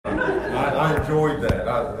enjoyed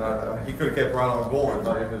that. He could have kept right on going,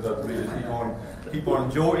 but it was up to me to keep on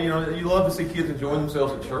enjoying. You know, you love to see kids enjoying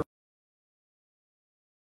themselves at church.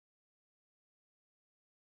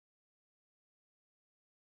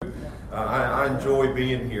 I enjoy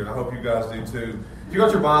being here, and I hope you guys do too. If you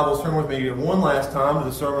got your Bibles, turn with me one last time to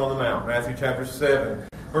the Sermon on the Mount, Matthew chapter 7,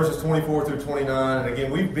 verses 24 through 29. And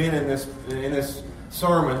again, we've been in this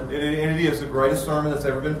sermon, and it is the greatest sermon that's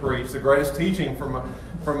ever been preached, the greatest teaching from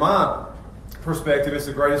my perspective. It's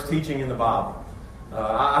the greatest teaching in the Bible.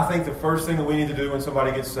 I think the first thing that we need to do when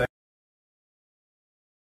somebody gets saved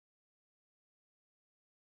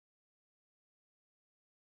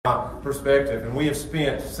perspective, and we have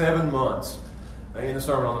spent 7 months in the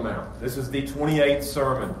Sermon on the Mount. This is the 28th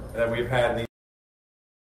sermon that we've had in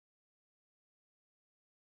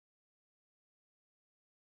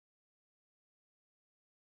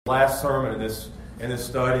the last sermon in this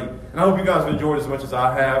study. And I hope you guys have enjoyed it as much as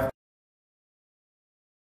I have.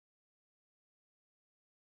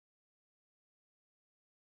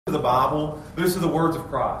 The Bible, this is the words of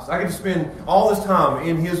Christ. I can spend all this time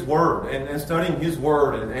in His Word and studying His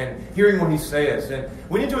Word and hearing what He says. And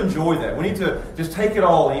we need to enjoy that. We need to just take it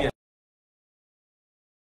all in.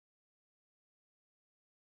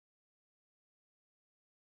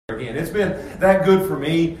 Again, it's been that good for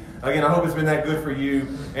me. Again, I hope it's been that good for you.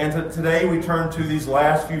 And today we turn to these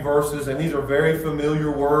last few verses, and these are very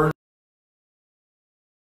familiar words.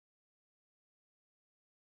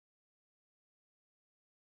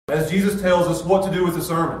 As Jesus tells us what to do with the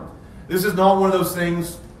sermon. This is not one of those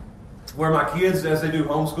things where my kids, as they do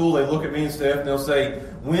homeschool, they look at me and Steph and they'll say,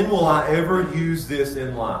 when will I ever use this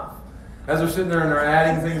in life? As they're sitting there and they're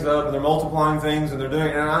adding things up and they're multiplying things and they're doing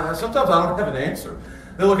it, and sometimes I don't have an answer.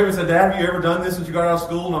 They look at me and say, Dad, have you ever done this since you got out of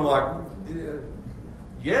school? And I'm like,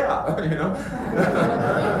 yeah,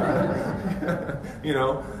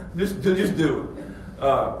 just do it.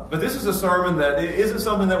 But this is a sermon that isn't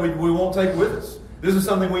something that we won't take with us. This is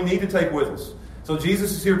something we need to take with us. So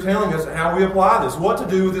Jesus is here telling us how we apply this, what to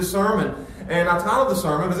do with this sermon. And I titled the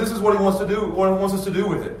sermon because this is what He wants to do, what He wants us to do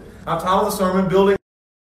with it. I titled the sermon, Building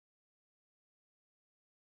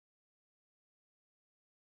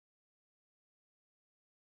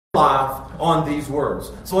Life on These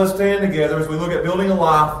Words. So let's stand together as we look at building a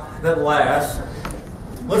life that lasts.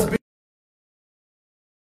 Let's be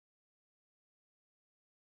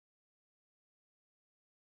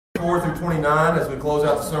 24 through 29 as we close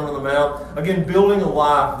out the Sermon on the Mount. Again, building a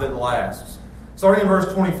life that lasts. Starting in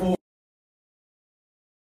verse 24.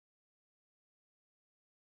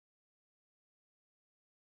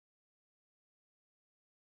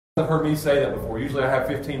 I've heard me say that before. Usually I have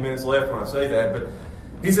 15 minutes left when I say that. But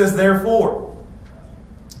he says, therefore,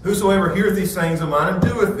 whosoever heareth these sayings of mine and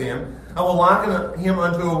doeth them, I will liken him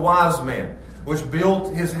unto a wise man, which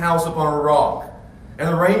built his house upon a rock. And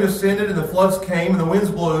the rain descended, and the floods came, and the winds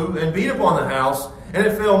blew, and beat upon the house, and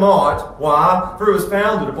it fell not. Why? For it was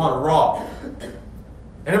founded upon a rock.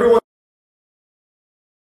 And everyone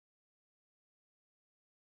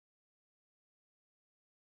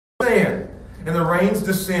and the rains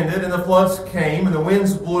descended, and the floods came, and the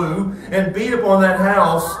winds blew, and beat upon that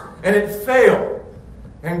house, and it fell.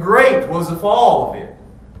 And great was the fall of it.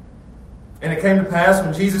 And it came to pass,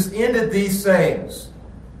 when Jesus ended these sayings,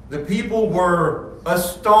 the people were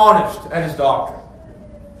astonished at His doctrine.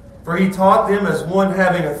 For He taught them as one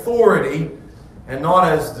having authority, and not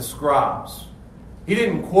as the scribes. He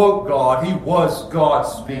didn't quote God, He was God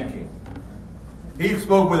speaking. He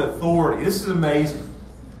spoke with authority. This is amazing.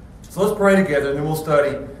 So let's pray together, and then we'll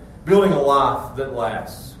study building a life that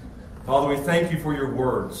lasts. Father, we thank You for Your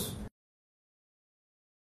words.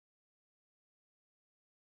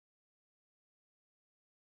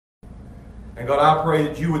 And God, I pray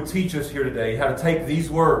that You would teach us here today how to take these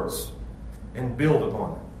words and build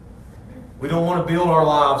upon them. We don't want to build our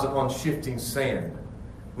lives upon shifting sand.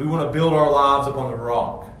 We want to build our lives upon the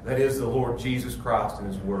rock. That is the Lord Jesus Christ and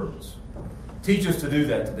His words. Teach us to do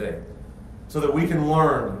that today so that we can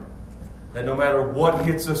learn that no matter what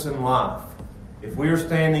hits us in life, if we are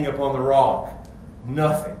standing upon the rock,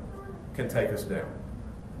 nothing can take us down.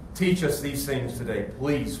 Teach us these things today,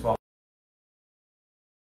 please, Father.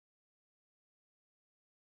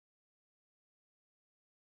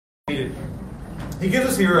 He gives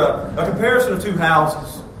us here a comparison of two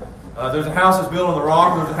houses. There's a house that's built on the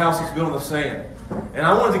rock, and there's a house that's built on the sand. And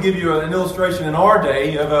I wanted to give you an illustration in our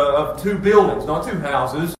day of two buildings, not two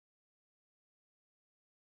houses.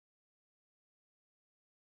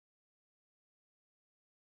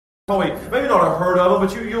 Probably, maybe not have heard of them,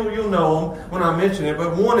 but you'll know them when I mention it.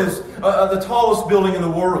 But one is the tallest building in the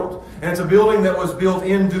world. And it's a building that was built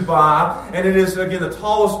in Dubai, and it is, again, the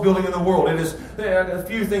tallest building in the world. It is a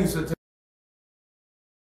few things that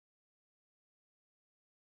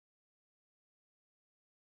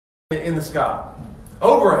in the sky.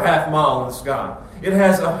 Over a half mile in the sky. It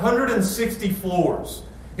has 160 floors.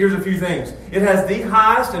 Here's a few things. It has the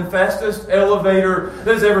highest and fastest elevator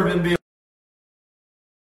that has ever been built.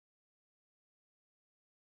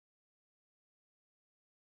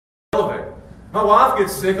 Elevator. My wife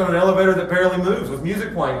gets sick on an elevator that barely moves with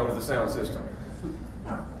music playing over the sound system.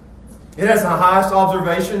 It has the highest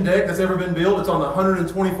observation deck that's ever been built. It's on the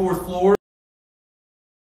 124th floor.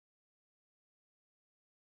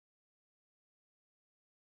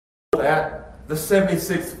 At the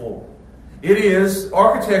 76th floor. It is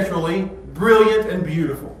architecturally brilliant and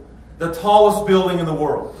beautiful. The tallest building in the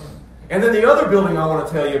world. And then the other building I want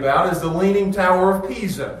to tell you about is the Leaning Tower of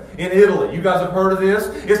Pisa in Italy. You guys have heard of this?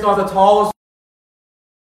 It's not the tallest.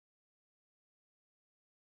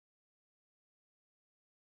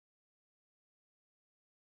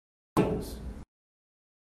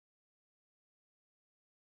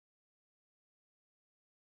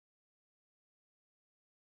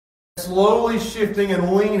 Slowly shifting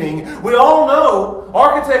and leaning. We all know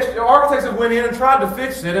architects have went in and tried to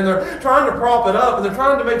fix it, and they're trying to prop it up, and they're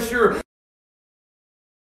trying to make sure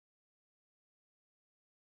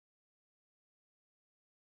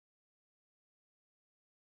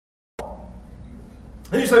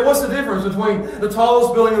and you say, what's the difference between the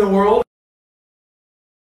tallest building in the world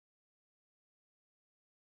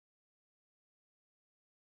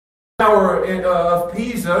Tower of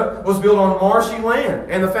Pisa was built on marshy land,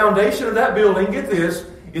 and the foundation of that building, get this,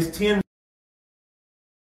 is 10.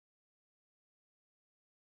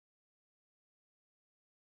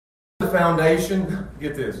 The foundation,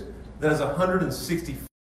 get this, that is 160.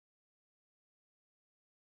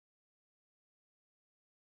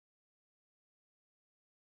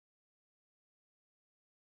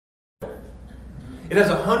 It has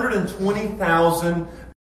 120,000.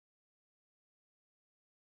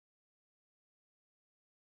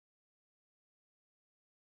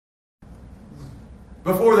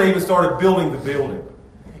 Before they even started building the building.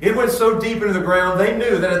 It went so deep into the ground, they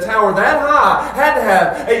knew that a tower that high had to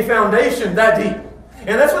have a foundation that deep.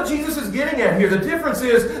 And that's what Jesus is getting at here. The difference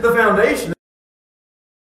is the foundation.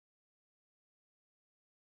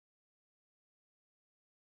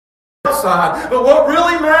 Outside, but what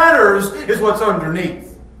really matters is what's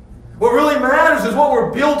underneath. What really matters is what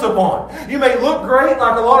we're built upon. You may look great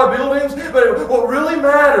like a lot of buildings, but what really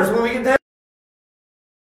matters when we get down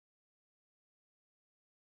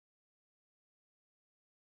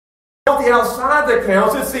the outside that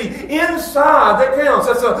counts. It's the inside that counts.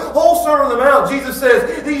 That's the whole Sermon on the Mount. Jesus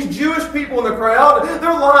says these Jewish people in the crowd,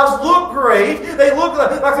 their lives look great. They look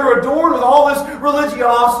like they're adorned with all this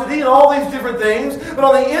religiosity and all these different things. But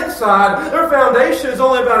on the inside, their foundation is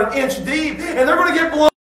only about an inch deep, and they're going to get blown.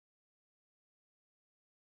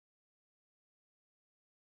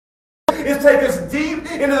 Is take us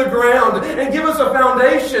deep into the ground and give us a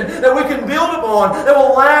foundation that we can build upon that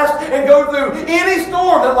will last and go through any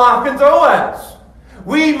storm that life can throw at us.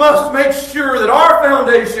 We must make sure that our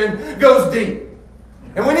foundation goes deep.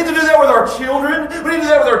 And we need to do that with our children. We need to do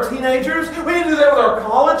that with our teenagers. We need to do that with our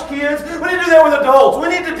college kids. We need to do that with adults.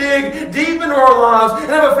 We need to dig deep into our lives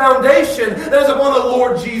and have a foundation that is upon the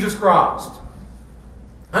Lord Jesus Christ.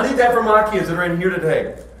 I need that for my kids that are in here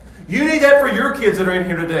today. You need that for your kids that are in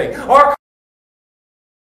here today. Our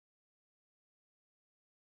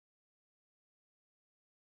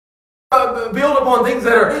build upon things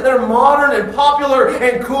that are modern and popular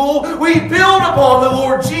and cool. We build upon the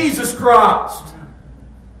Lord Jesus Christ.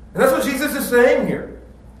 And that's what Jesus is saying here.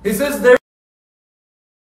 He says there.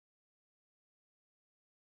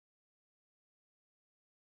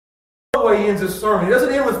 The way he ends his sermon. He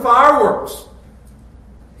doesn't end with fireworks.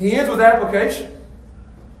 He ends with application.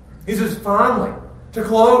 He says, finally, to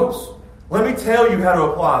close, let me tell you how to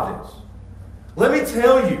apply this. Let me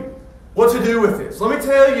tell you what to do with this. Let me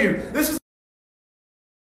tell you, this is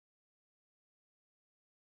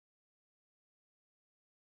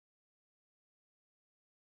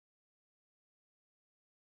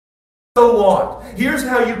so what? Here's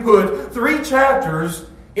how you put 3 chapters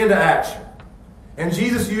into action. And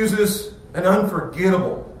Jesus uses an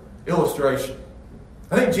unforgettable illustration.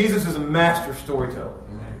 I think Jesus is a master storyteller.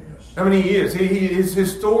 I mean, he is.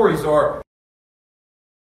 His stories are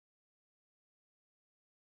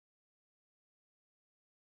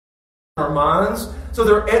in our minds, so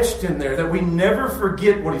they're etched in there that we never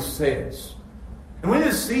forget what he says. And we need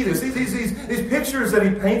to see this. These pictures that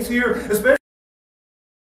he paints here, especially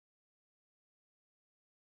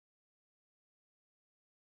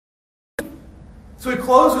So he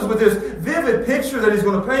closes with this vivid picture that he's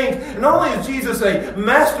going to paint. And not only is Jesus a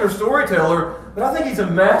master storyteller, but I think he's a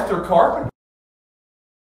master carpenter.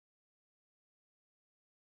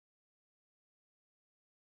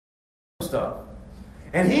 Stuff.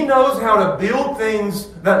 And he knows how to build things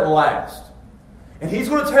that last. And he's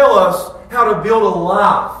going to tell us how to build a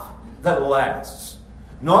life that lasts.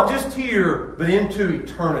 Not just here, but into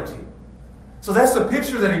eternity. So that's the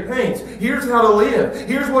picture that he paints. Here's how to live.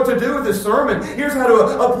 Here's what to do with this sermon. Here's how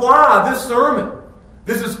to apply this sermon.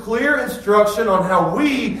 This is clear instruction on how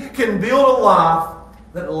we can build a life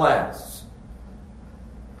that lasts.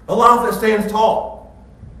 A life that stands tall.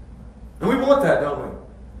 And we want that, don't we?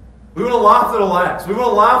 We want a life that will last. We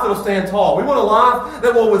want a life that will stand tall. We want a life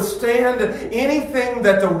that will withstand anything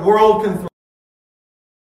that the world can throw.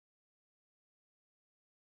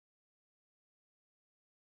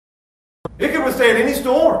 It can withstand any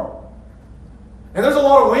storm. And there's a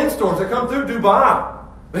lot of windstorms that come through Dubai.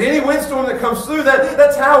 But any windstorm that comes through,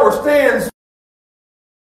 that tower stands.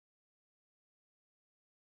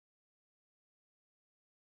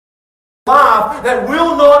 Life that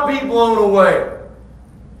will not be blown away.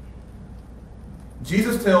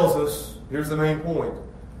 Jesus tells us, here's the main point,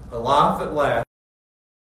 a life that lasts.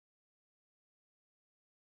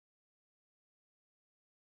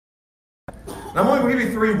 Now, I'm only going to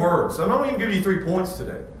give you 3 words. I'm not going to give you 3 points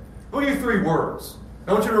today. I'm going to give you 3 words.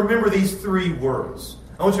 I want you to remember these 3 words.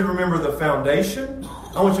 I want you to remember the foundation.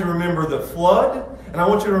 I want you to remember the flood. And I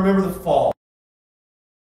want you to remember the fall.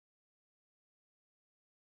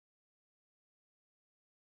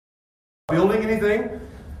 Building anything?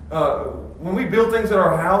 When we build things at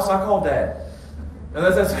our house, I call Dad. And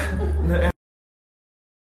that's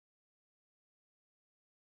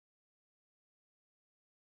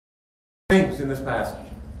things in this passage.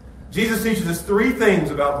 Jesus teaches us 3 things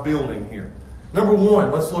about building here. Number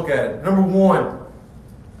 1, let's look at it. Number 1,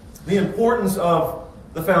 the importance of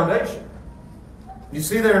the foundation. You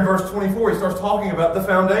see there in verse 24, he starts talking about the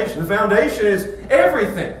foundation. The foundation is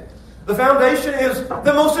everything. The foundation is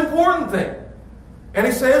the most important thing. And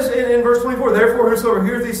he says in verse 24, therefore whosoever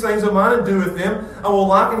heareth these things of mine and doeth them, I will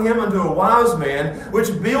liken him unto a wise man, which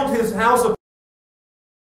built his house upon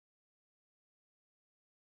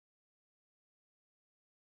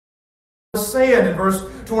sand in verse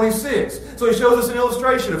 26. So he shows us an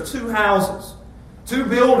illustration of 2 houses. 2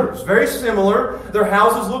 builders, very similar. Their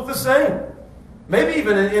houses look the same. Maybe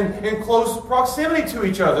even in close proximity to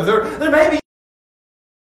each other. There may be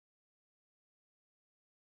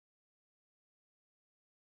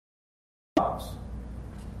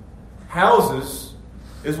houses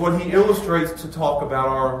is what he illustrates to talk about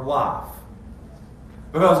our life.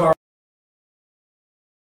 Because our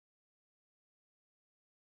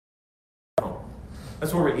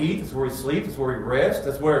that's where we eat, that's where we sleep, that's where we rest,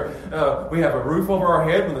 that's where we have a roof over our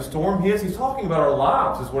head when the storm hits. He's talking about our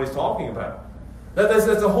lives, is what he's talking about. That's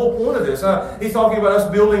the whole point of this. He's talking about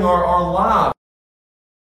us building our lives.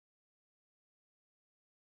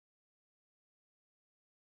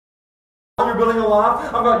 You're building a life.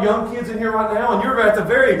 I've got young kids in here right now, and you're at the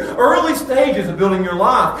very early stages of building your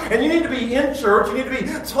life. And you need to be in church, you need to be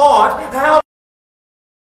taught how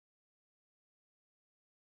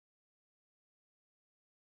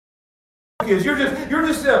you're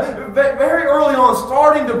just very early on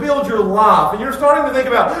starting to build your life, and you're starting to think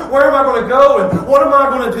about where am I going to go and what am I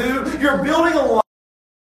going to do. You're building a life.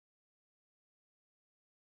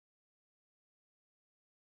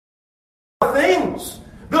 Things.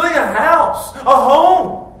 Building a house, a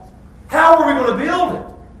home. How are we going to build it?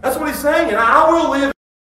 That's what he's saying. And I will live.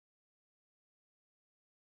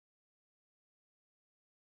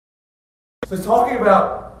 So he's talking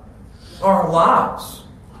about our lives.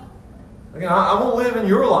 Again, I won't live in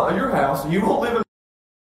your house, and you won't live in.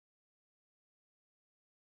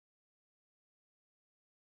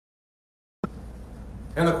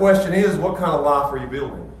 And the question is, what kind of life are you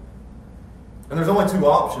building? And there's only 2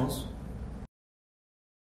 options.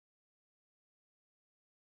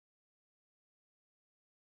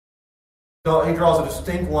 He draws a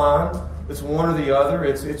distinct line. It's one or the other.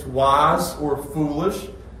 It's wise or foolish.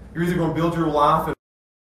 You're either going to build your life in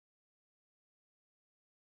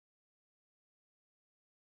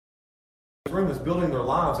this room is building their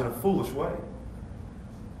lives in a foolish way.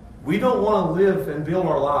 We don't want to live and build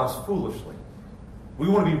our lives foolishly. We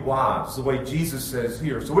want to be wise, the way Jesus says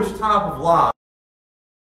here. So which type of life?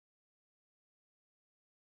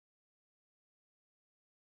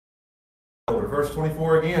 Verse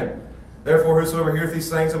 24 again. Therefore, whosoever heareth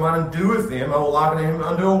these things of mine and doeth them, I will liken him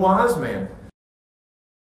unto a wise man.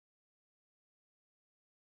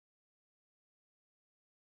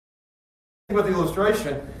 Think about the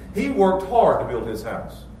illustration. he worked hard to build his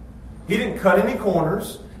house. He didn't cut any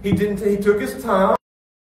corners. He took his time.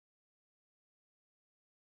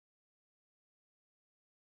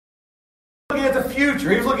 Looking at the future.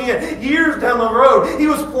 He was looking at years down the road. He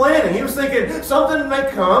was planning. He was thinking something may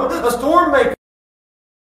come, a storm may come.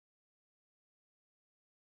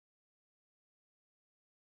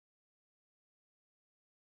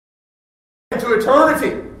 To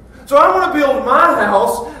eternity. So I want to build my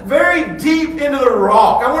house very deep into the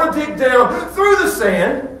rock. I want to dig down through the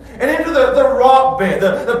sand and into the rock bed.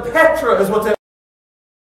 The Petra is what that.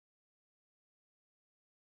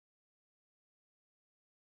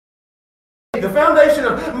 The foundation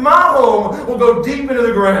of my home will go deep into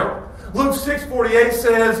the ground. Luke 6:48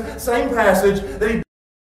 says, same passage, that he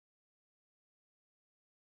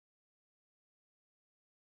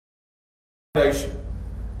foundation.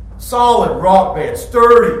 Solid rock bed,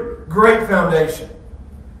 sturdy, great foundation.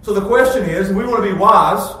 So the question is, if we want to be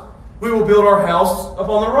wise, we will build our house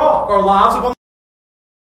upon the rock, our lives upon the rock.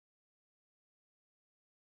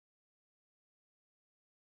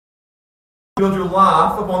 Build your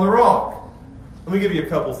life upon the rock. Let me give you a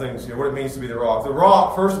couple things here, what it means to be the rock. The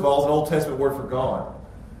rock, first of all, is an Old Testament word for God.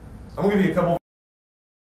 I'm going to give you a couple.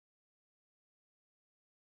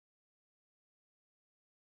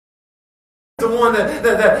 The one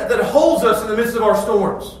that holds us in the midst of our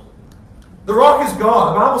storms. The rock is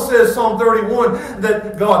God. The Bible says, Psalm 31,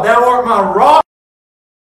 that God, thou art my rock.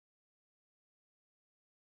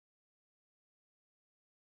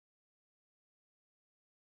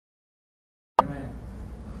 Amen.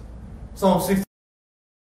 Psalm 60.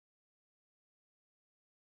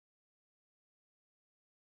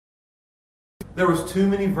 There was too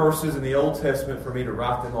many verses in the Old Testament for me to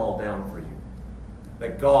write them all down for you.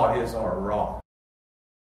 That God is our rock.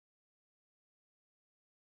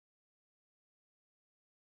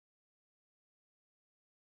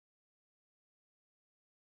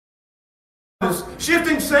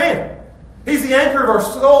 Shifting sand. He's the anchor of our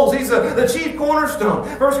souls. He's the chief cornerstone.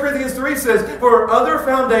 1 Corinthians 3 says, for other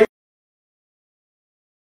foundations.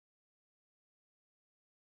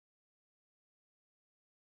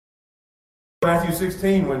 Matthew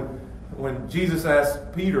 16, when Jesus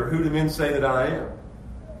asked Peter, who do men say that I am?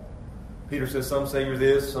 Peter says, some say you're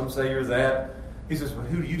this, some say you're that. He says, well,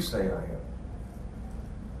 who do you say I am?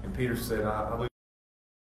 And Peter said, I believe.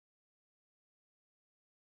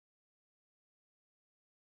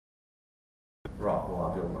 Rock will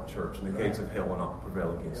I build my church, and the gates of hell will not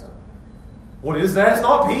prevail against it. What is that? It's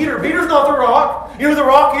not Peter. Peter's not the rock. You know who the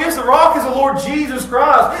rock is? The rock is the Lord Jesus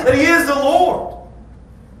Christ, that He is the Lord.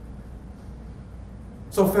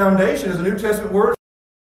 So foundation is a New Testament word.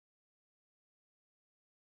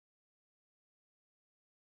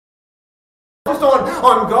 Just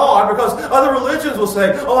on God, because other religions will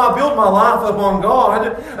say, oh, I build my life upon God.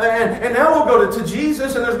 And now we'll go to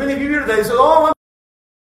Jesus, and there's many of you here today who say, oh,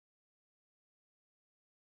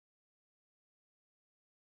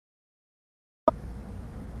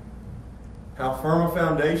 how firm a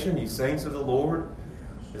foundation, ye saints of the Lord,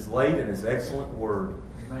 is laid in His excellent word.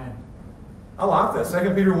 Amen. I like that.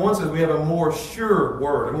 2 Peter 1 says we have a more sure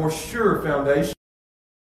word, a more sure foundation.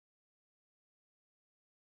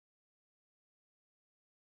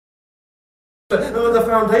 The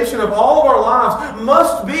foundation of all of our lives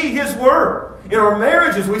must be His Word. In our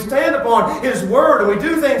marriages, we stand upon His Word, and we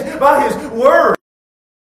do things by His Word.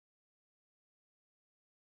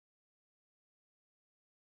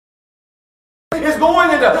 Is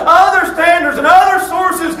going into other standards and other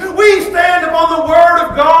sources. We stand upon the Word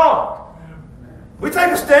of God. We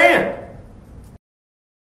take a stand.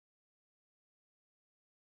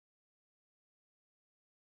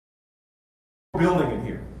 Building it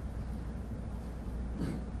here.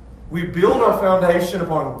 We build our foundation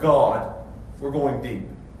upon God. We're going deep.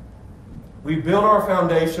 We build our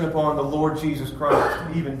foundation upon the Lord Jesus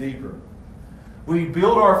Christ, even deeper. We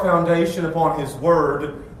build our foundation upon His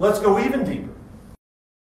Word. Let's go even deeper.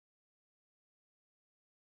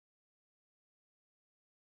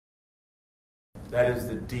 That is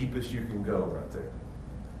the deepest you can go right there.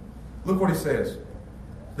 Look what He says.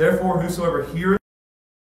 Therefore, whosoever heareth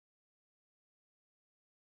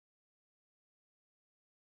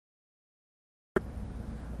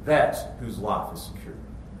that's whose life is secure.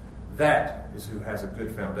 That is who has a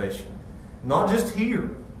good foundation. Not just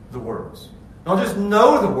hear the words. Not just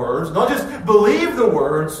know the words. Not just believe the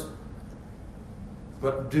words.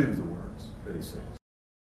 But do the words that He says.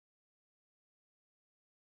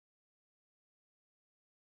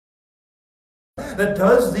 That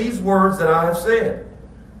does these words that I have said.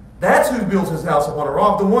 That's who builds his house upon a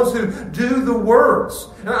rock. The ones who do the words.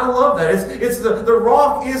 And I love that. It's the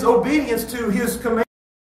rock is obedience to His command.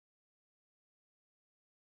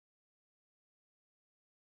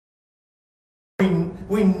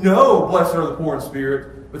 We know, blessed are the poor in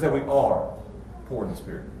spirit, but that we are poor in the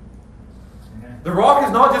spirit. The rock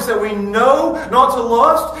is not just that we know not to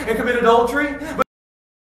lust and commit adultery, but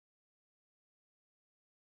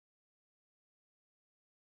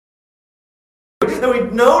that we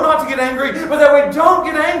know not to get angry, but that we don't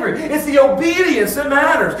get angry. It's the obedience that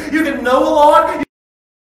matters. You can know a lot.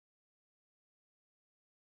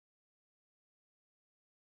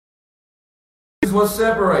 Is what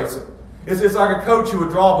separates them. It's like a coach who would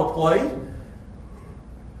draw up a play.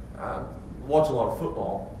 I watch a lot of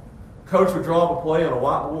football. Coach would draw up a play on a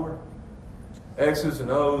whiteboard. X's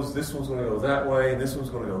and O's. This one's going to go that way, and this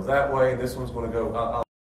one's going to go that way, and this one's going to go.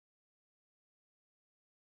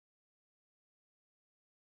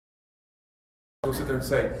 He'll sit there and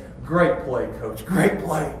say, "Great play, coach. Great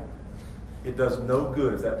play." It does no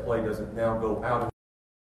good if that play doesn't now go out.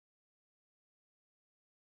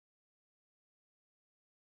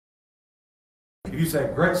 If you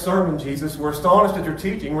say, "Great sermon, Jesus, we're astonished at your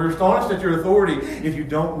teaching, we're astonished at your authority," if you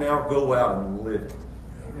don't now go out and live it.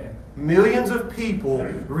 Amen. Millions of people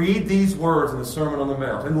read these words in the Sermon on the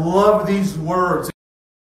Mount and love these words.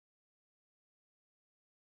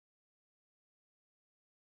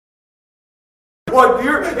 Well,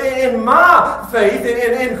 you're in my faith,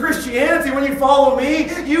 in Christianity, when you follow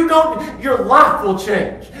me, your life will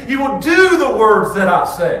change. You will do the words that I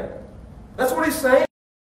say. That's what he's saying.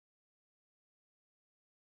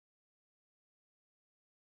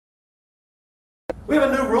 We have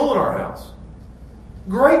a new rule in our house.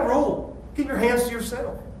 Great rule. Keep your hands to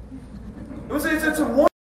yourself. It's a one.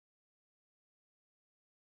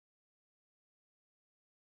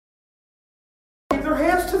 Keep their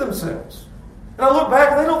hands to themselves. And I look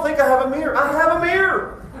back and they don't think I have a mirror. I have a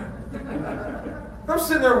mirror. I'm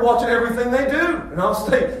sitting there watching everything they do. And I'll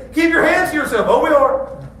say, "Keep your hands to yourself." "Oh, we are."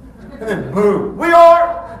 And then boom. "We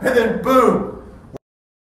are." And then boom.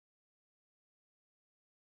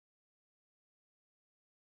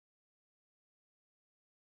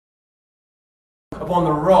 Upon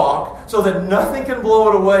the rock, so that nothing can blow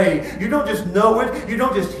it away. You don't just know it, you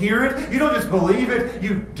don't just hear it, you don't just believe it,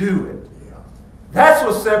 you do it. That's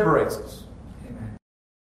what separates us.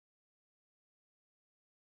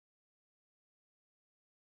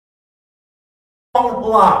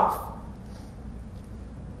 Life.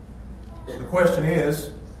 The question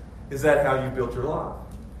is that how you built your life?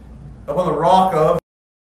 Upon the rock of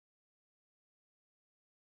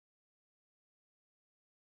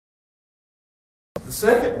the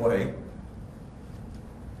second way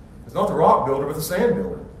is not the rock builder, but the sand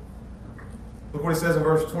builder. Look what he says in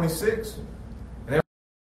verse 26. And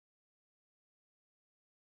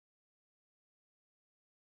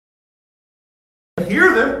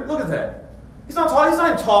hear them. Look at that. He's not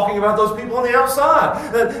even talking about those people on the outside.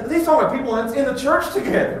 He's talking about people in the church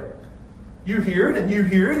together. You hear it, and you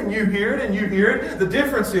hear it, and you hear it, and you hear it. The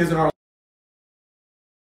difference is in our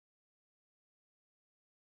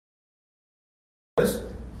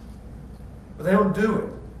but they don't do it.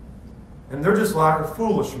 And they're just like a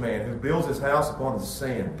foolish man who builds his house upon the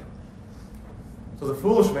sand. So the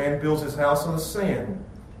foolish man builds his house on the sand.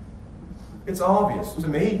 It's obvious to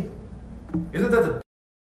me. Isn't that the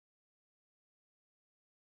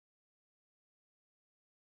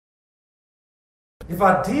If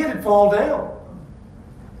I did, it'd fall down.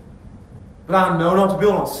 But I know not to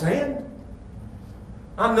build on sand.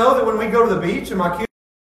 I know that when we go to the beach and my kids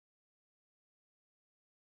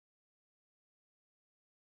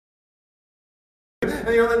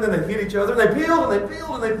and then they hit each other, and they build, and they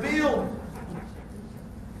build, and they build.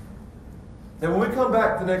 And when we come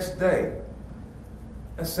back the next day,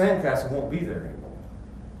 that sandcastle won't be there anymore.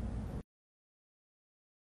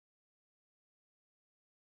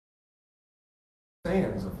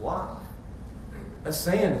 Sands of life. That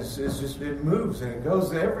sand is just, it moves and it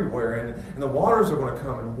goes everywhere, and the waters are going to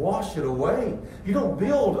come and wash it away. You don't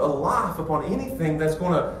build a life upon anything that's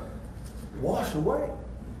going to wash away.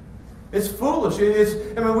 It's foolish.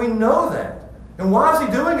 We know that. And why is he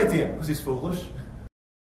doing it then? Because he's foolish.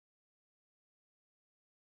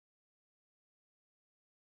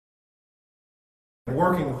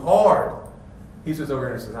 Working hard. He sits over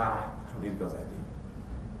here and says, I don't need to go that deep.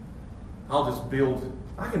 I'll just build.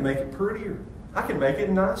 I can make it prettier. I can make it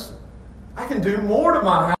nicer. I can do more to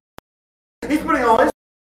my house. He's putting all his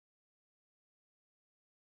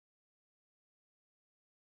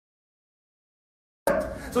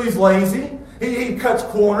So he's lazy. He cuts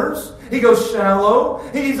corners. He goes shallow.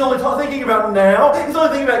 He's only thinking about now. He's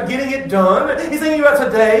only thinking about getting it done. He's thinking about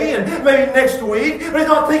today and maybe next week, but he's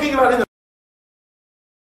not thinking about in the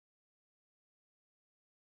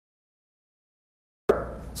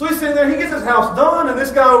So he's sitting there, he gets his house done, and this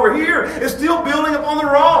this guy over here is still building upon the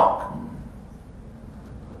rock.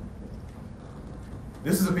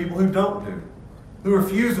 This is the people who don't do, who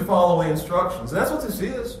refuse to follow the instructions. And that's what this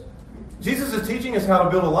is. Jesus is teaching us how to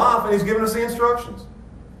build a life, and he's giving us the instructions.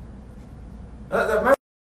 That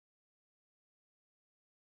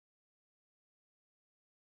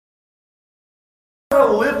how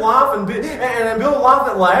to live life and build a life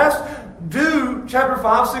that lasts, do chapter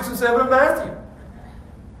 5, 6, and 7 of Matthew.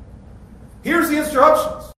 Here's the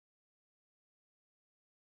instructions.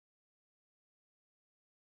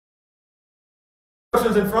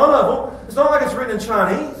 In front of them. It's not like it's written in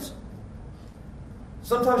Chinese.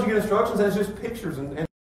 Sometimes you get instructions and it's just pictures and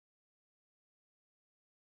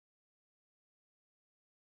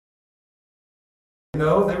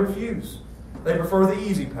no, they refuse. They prefer the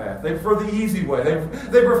easy path. They prefer the easy way.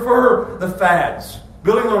 They prefer the fads,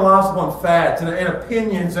 building their lives upon fads and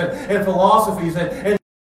opinions and philosophies and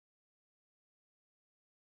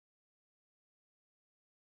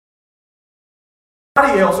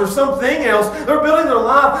else or something else. They're building their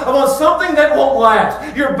life upon something that won't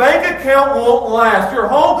last. Your bank account won't last. Your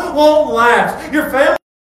home won't last. Your family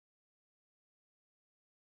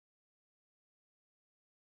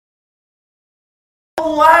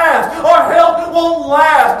won't last. Our health won't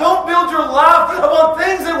last. Don't build your life upon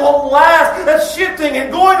things that won't last. That's shifting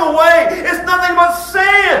and going away. It's nothing but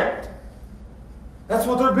sand. That's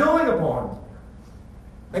what they're building upon.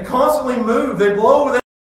 They constantly move. They blow.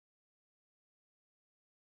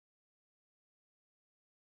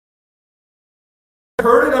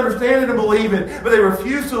 Heard it, understand it, and believe it, but they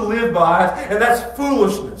refuse to live by it, and that's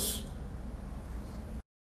foolishness.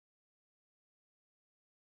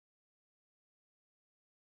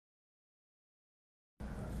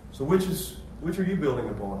 So which are you building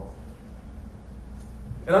upon?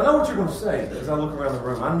 And I know what you're going to say as I look around the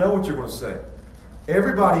room. I know what you're going to say.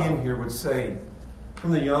 Everybody in here would say, from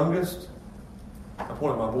the youngest, I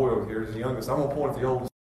pointed my boy over here as the youngest, I'm going to point at the oldest.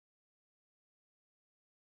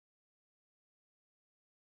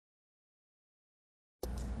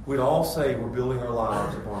 We'd all say we're building our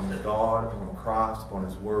lives upon God, upon Christ, upon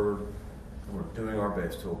His Word, and we're doing our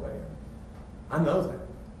best to obey Him. I know that.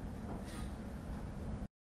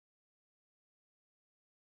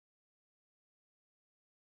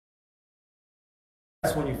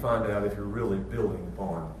 That's when you find out if you're really building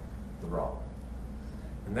upon the rock.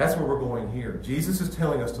 And that's where we're going here. Jesus is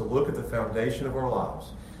telling us to look at the foundation of our lives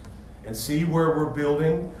and see where we're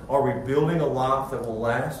building. Are we building a life that will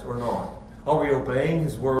last or not? Are we obeying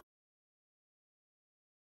His Word?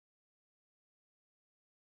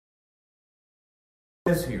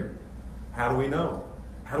 Is here. How do we know?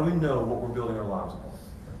 How do we know what we're building our lives upon?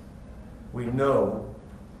 We know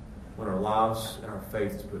when our lives and our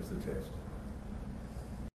faith is put to the test.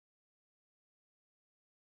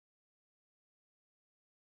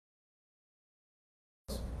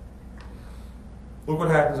 Look what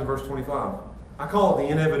happens in verse 25. I call it the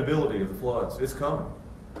inevitability of the floods. It's coming.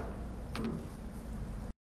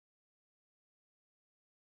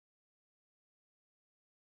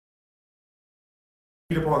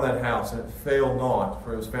 Upon that house, and it failed not,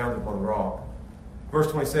 for it was founded upon the rock.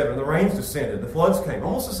 Verse 27, and the rains descended, the floods came.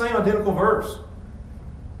 Almost the same identical verse.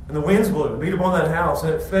 And the winds blew and beat upon that house,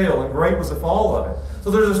 and it fell, and great was the fall of it.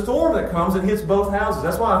 So there's a storm that comes and hits both houses.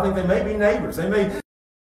 That's why I think they may be neighbors. They may...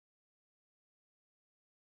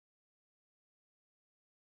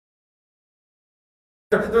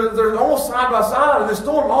 They're almost side by side, and the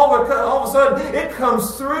storm, all of a sudden, it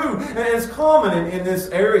comes through, and it's common in this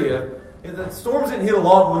area. The storms didn't hit a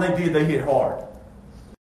lot, but when they did, they hit hard.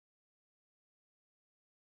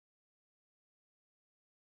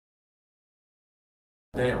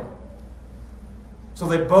 Down. So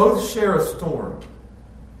they both share a storm,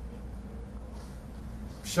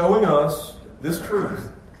 showing us this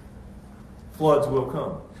truth. Floods will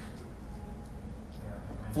come.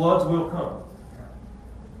 Floods will come.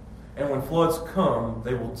 And when floods come,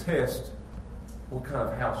 they will test what kind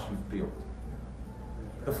of house you've built.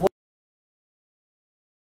 The flood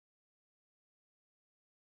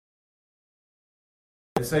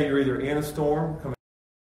They say you're either in a storm, coming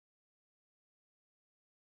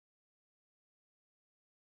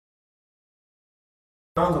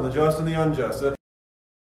on the just and the unjust.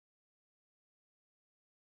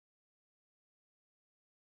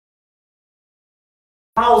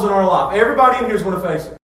 Trials in our life. Everybody in here is going to face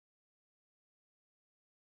it.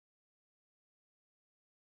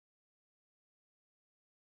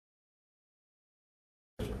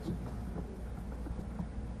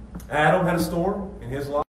 Adam had a storm in his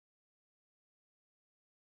life.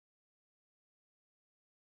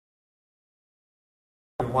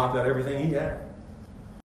 And wiped out everything he had.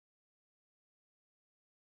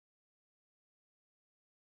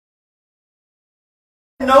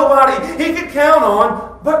 Nobody he could count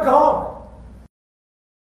on but God.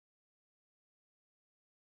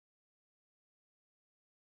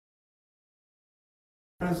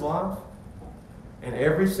 In his life, and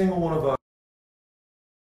every single one of us,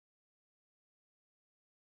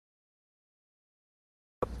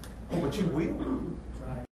 but you will.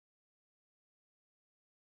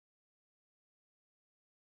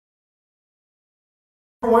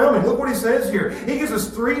 Overwhelming. Look what he says here. He gives us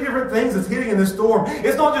three different things that's hitting in this storm.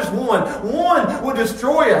 It's not just one. One would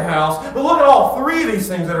destroy a house, but look at all three of these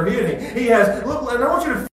things that are hitting. He has, look, and I want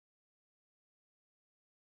you to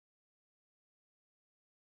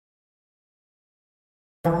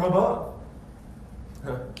from above.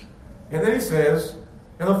 And then he says,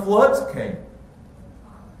 and the floods came.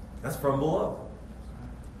 That's from below.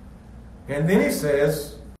 And then he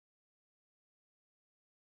says,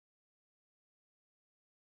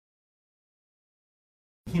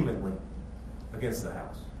 vehemently against the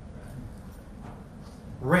house.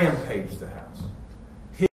 Rampaged the house.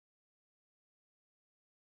 Hit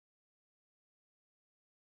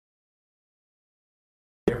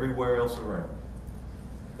everywhere else around.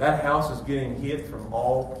 That house is getting hit from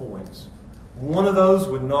all points. One of those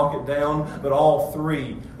would knock it down, but all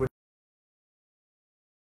three would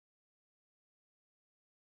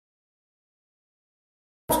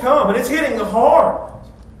come, and it's hitting hard.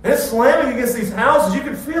 And it's slamming against these houses. You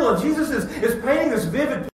can feel it. Jesus is painting this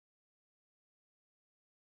vivid picture.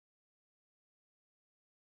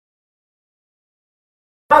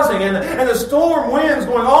 And the storm winds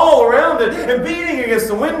going all around it and beating against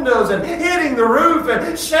the windows and hitting the roof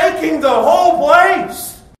and shaking the whole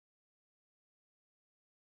place.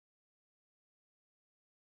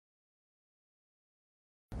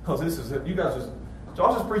 Oh, this is it. You guys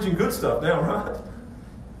Josh is preaching good stuff now, right?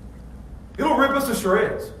 It'll rip us to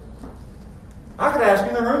shreds. I could ask you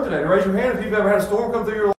in the room today to raise your hand if you've ever had a storm come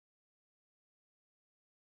through your life.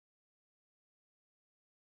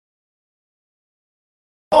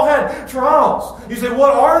 All had trials. You say, what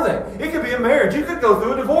are they? It could be a marriage. You could go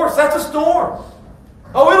through a divorce. That's a storm.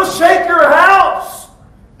 Oh, it'll shake your house.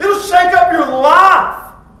 It'll shake up your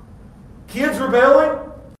life. Kids rebelling.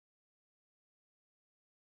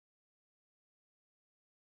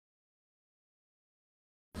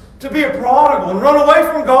 To be a prodigal and run away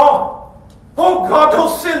from God. Oh, God,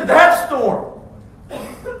 don't send that storm.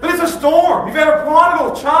 But it's a storm. You've got a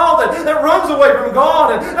prodigal child that runs away from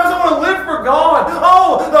God and doesn't want to live for God.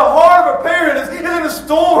 Oh, the heart of a parent is in a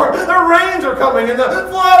storm. The rains are coming and the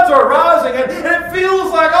floods are rising and it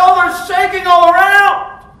feels like, oh, they're shaking all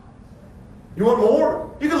around. You want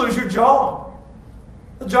more? You could lose your job.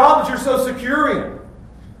 The job that you're so secure in.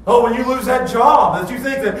 Oh, when you lose that job that you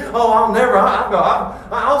think that, oh,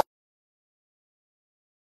 I'll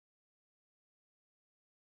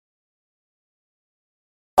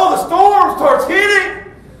the storm starts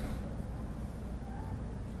hitting.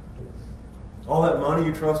 All that money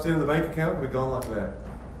you trust in the bank account will be gone like that.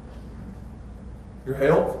 Your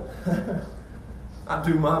health? I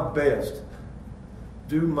do my best.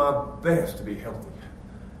 Do my best to be healthy.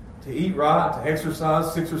 To eat right, to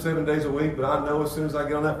exercise 6 or 7 days a week, but I know as soon as I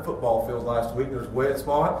get on that football field last week and there's a wet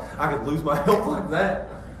spot, I could lose my health like that.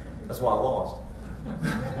 That's why I lost.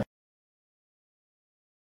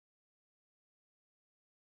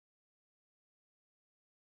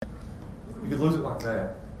 You could lose it like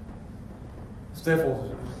that. Steph,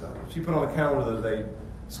 she put on the calendar the other day,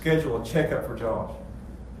 schedule a checkup for Josh.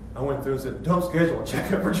 I went through and said, don't schedule a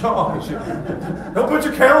checkup for Josh. Don't put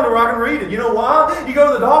your calendar where I can read it. You know why? You go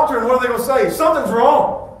to the doctor and what are they going to say? Something's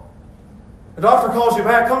wrong. The doctor calls you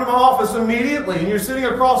back, come to my office immediately, and you're sitting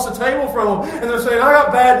across the table from them, and they're saying, I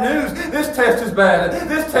got bad news. This test is bad,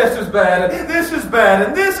 and this test is bad, and this is bad,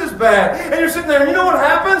 and this is bad. And you're sitting there, and you know what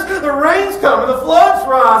happens? The rains come, and the floods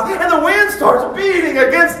rise, and the wind starts beating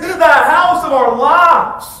against the house of our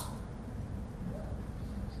lives.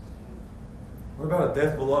 What about a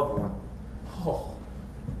death of a loved one? Oh,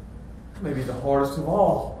 maybe the hardest of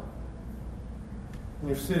all. When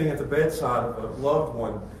you're sitting at the bedside of a loved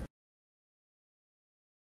one,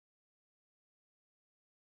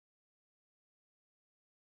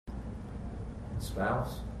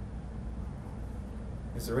 spouse?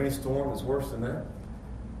 Is there any storm that's worse than that?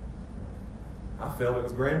 I felt it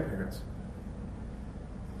with grandparents.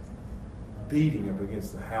 Beating up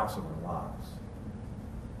against the house of our lives.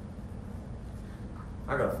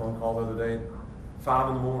 I got a phone call the other day, 5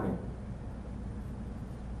 in the morning.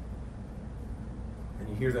 And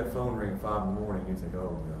you hear that phone ring at 5 in the morning, you think,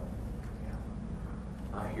 oh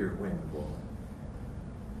no. I hear wind blowing.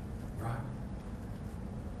 Right?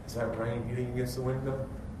 Is that rain hitting against the window?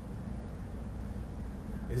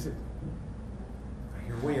 Is it? I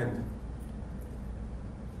your wind.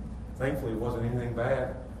 Thankfully, it wasn't anything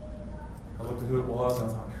bad. I looked at who it was and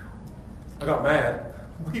I thought, I got mad.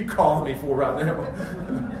 What are you calling me for right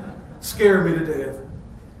now? Scared me to death.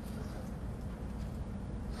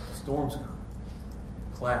 Storms come.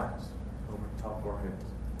 Clouds over the top of our heads.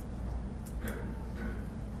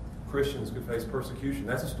 Christians could face persecution.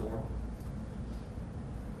 That's a storm.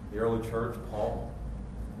 The early church, Paul,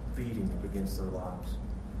 feeding against their lives.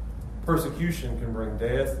 Persecution can bring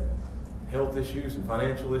death, health issues, and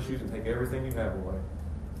financial issues, and take everything you have away.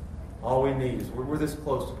 All we need is, we're this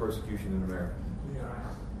close to persecution in America. Yeah.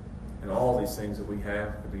 And all these things that we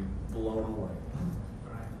have could be blown away.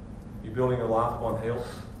 Right. You're building your life upon health.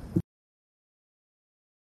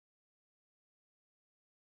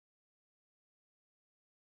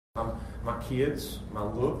 My kids, my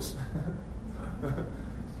looks,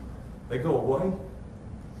 they go away.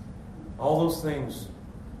 All those things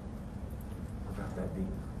are not that deep.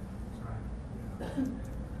 That's right.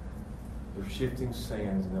 They're shifting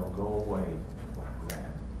sands and they'll go away like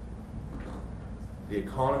that. The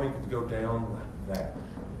economy could go down like that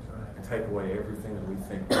and take away everything that we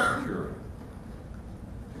think is secure.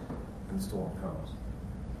 And the storm comes.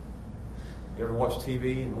 You ever watch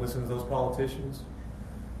TV and listen to those politicians?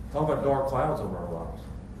 Talk about dark clouds over our lives.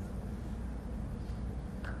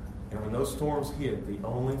 And when those storms hit, the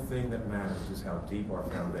only thing that matters is how deep our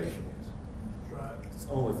foundation is. Right. It's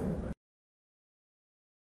the only thing that matters.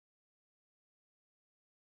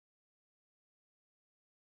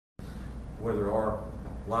 Whether our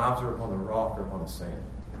lives are upon the rock or upon the sand.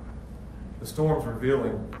 The storm's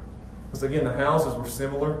revealing. Because again, the houses were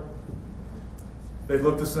similar. They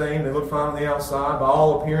looked the same. They looked fine on the outside by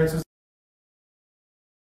all appearances.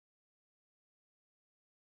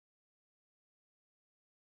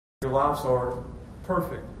 Your lives are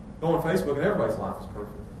perfect. Go on Facebook and everybody's life is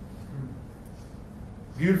perfect.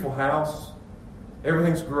 Beautiful house.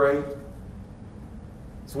 Everything's great.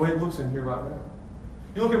 It's the way it looks in here right now.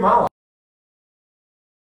 You look at my life.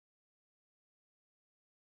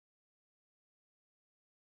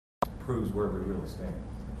 It proves where we really stand.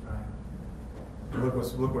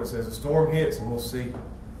 Look what it says. The storm hits and we'll see.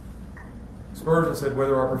 Spurgeon said,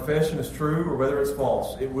 whether our profession is true or whether it's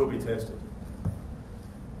false, it will be tested.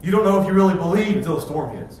 You don't know if you really believe until the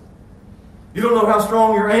storm hits. You don't know how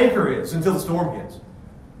strong your anchor is until the storm hits.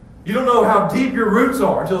 You don't know how deep your roots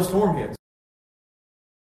are until the storm hits.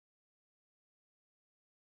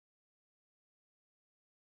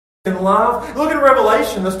 In life, look at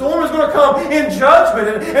Revelation. The storm is going to come in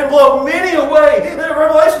judgment and blow many away. And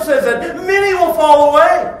Revelation says that many will fall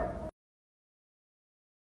away.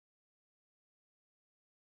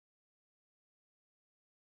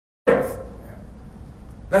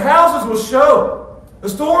 The houses will show. The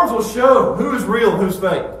storms will show who is real and who's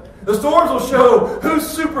fake. The storms will show who's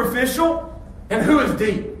superficial and who is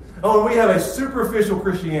deep. Oh, and we have a superficial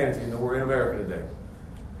Christianity in America today.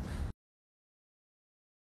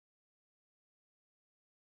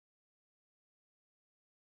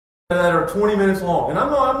 That are 20 minutes long. And I'm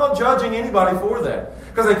not judging anybody for that.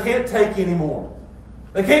 Because they can't take any more.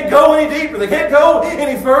 They can't go any deeper. They can't go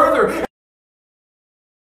any further.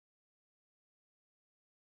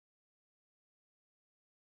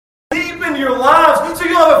 Deepen your lives so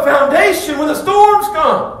you'll have a foundation when the storms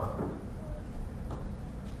come.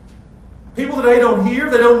 People today don't hear.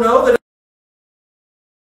 They don't know. They don't.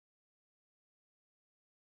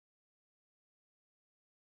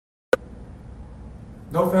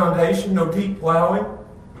 No foundation, no deep plowing.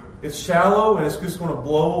 It's shallow and it's just going to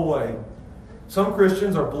blow away. Some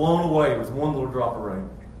Christians are blown away with one little drop of rain.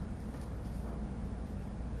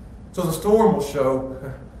 So the storm will show,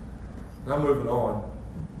 and I'm moving on,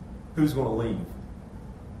 who's going to leave.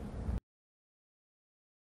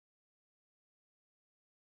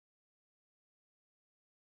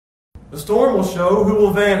 The storm will show who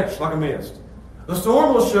will vanish like a mist. The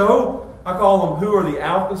storm will show, I call them, who are the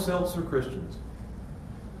Alka-Seltzer Christians.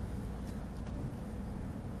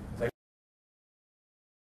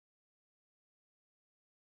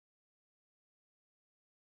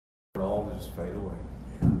 All to just fade away.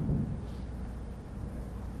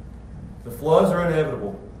 The floods are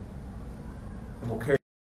inevitable and will carry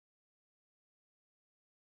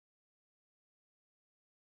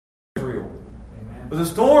real. Amen. But the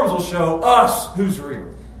storms will show us who's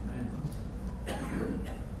real. Amen.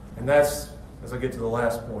 And that's, as I get to the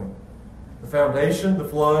last point, the foundation, the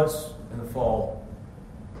floods, and the fall.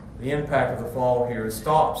 The impact of the fall here, it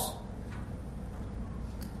stops.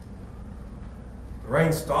 The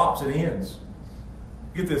rain stops, it ends.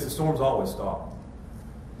 Get this, the storms always stop.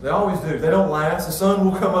 They always do. They don't last. The sun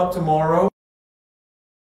will come up tomorrow.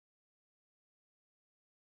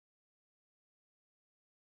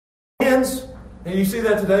 And you see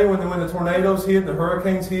that today when the tornadoes hit and the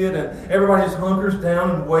hurricanes hit and everybody just hunkers down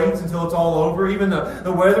and waits until it's all over. Even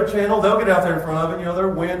the Weather Channel, they'll get out there in front of it. You know, they're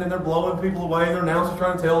wind and they're blowing people away and their announcers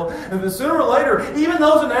trying to tell them. And then sooner or later, even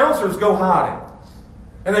those announcers go hiding.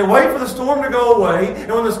 And they wait for the storm to go away.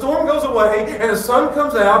 And when the storm goes away and the sun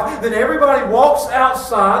comes out, then everybody walks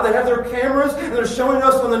outside. They have their cameras and they're showing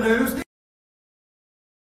us on the news.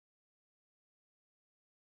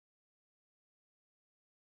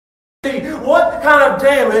 What kind of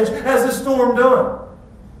damage has this storm done?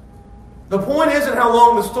 The point isn't how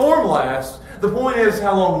long the storm lasts. The point is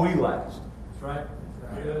how long we last. That's right.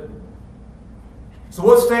 Good. So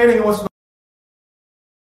what's standing and what's not?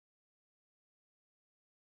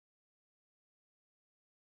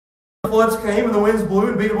 The floods came and the winds blew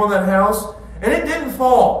and beat upon that house, and it didn't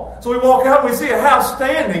fall. So we walk out and we see a house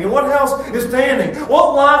standing. And what house is standing?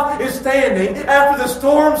 What life is standing after the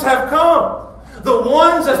storms have come? The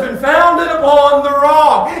ones that's been founded upon the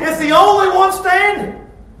rock. It's the only one standing.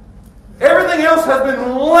 Everything else has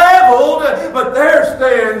been leveled, but there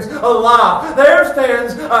stands a life. There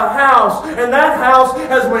stands a house, and that house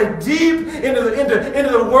has went deep into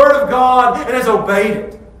the Word of God and has obeyed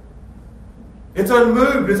it. It's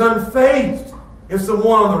unmoved. It's unfazed. It's the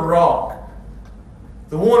one on the rock,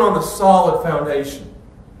 the one on the solid foundation.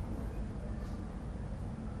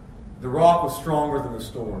 The rock was stronger than the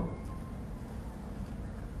storm.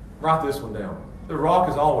 Write this one down. The rock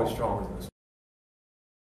is always stronger than the storm.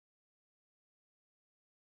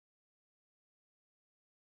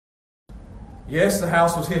 Yes, the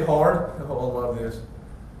house was hit hard. Oh, I love this.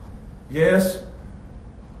 Yes,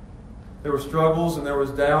 there were struggles and there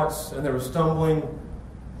was doubts and there was stumbling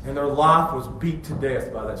and their life was beat to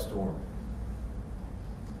death by that storm.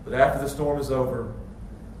 But after the storm is over,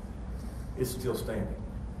 it's still standing.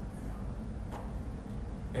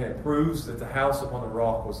 And it proves that the house upon the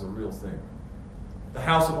rock was the real thing. The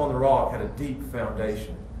house upon the rock had a deep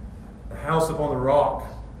foundation. The house upon the rock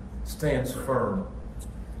stands firm.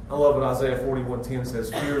 I love what Isaiah 41:10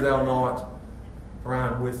 says, "Fear thou not, for I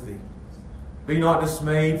am with thee. Be not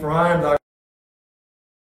dismayed, for I am thy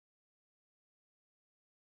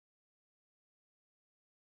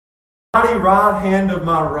mighty right hand of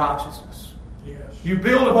my righteousness." You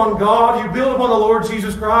build upon God, you build upon the Lord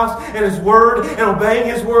Jesus Christ and His Word and obeying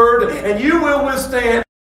His Word, and you will withstand.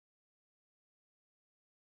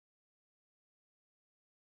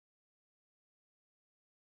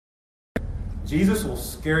 Jesus will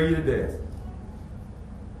scare you to death,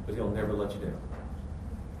 but He'll never let you down.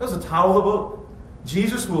 That's the title of the book.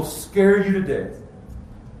 Jesus will scare you to death,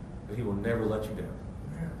 but He will never let you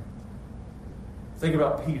down. Think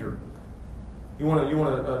about Peter. You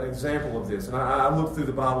want an example of this. And I looked through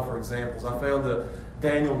the Bible for examples. I found the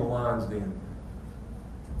Daniel in the lion's den.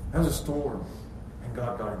 That was a storm, and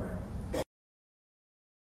God got him out.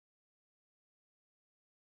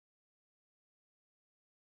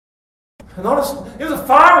 And notice, it was a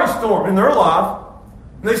fiery storm in their life.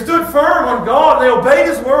 And they stood firm on God, and they obeyed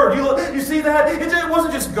His Word. You see that? It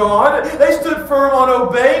wasn't just God. They stood firm on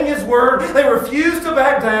obeying His Word. They refused to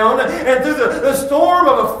back down. And through the storm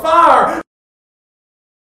of a fire,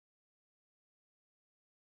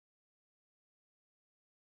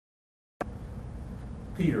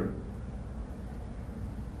 Peter.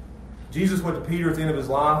 Jesus went to Peter at the end of His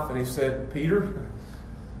life and He said, "Peter,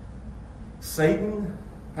 Satan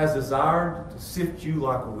has desired to sift you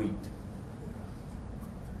like wheat."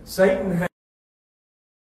 Satan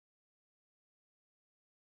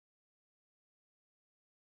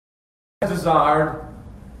has desired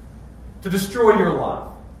to destroy your life.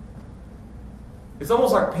 It's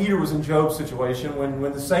almost like Peter was in Job's situation when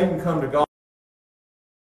the Satan come to God.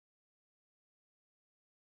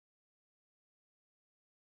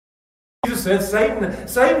 Jesus said,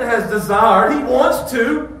 Satan has desired, he wants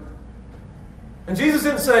to. And Jesus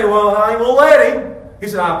didn't say, "Well, I ain't going to let him." He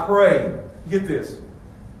said, "I pray." Get this.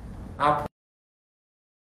 I pray.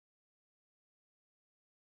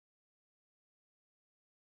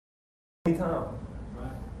 Anytime.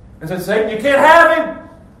 And said, "Satan, you can't have him."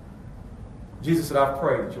 Jesus said, "I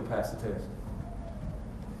pray that you'll pass the test."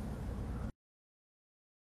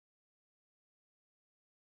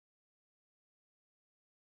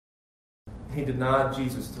 He denied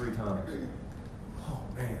Jesus 3 times. Oh,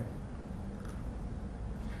 man.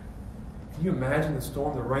 Can you imagine the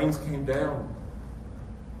storm? The rains came down.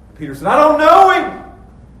 Peter said, "I don't know him."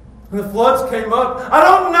 And the floods came up. "I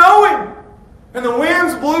don't know him." And the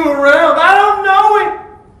winds blew around. "I don't know him."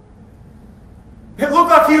 It looked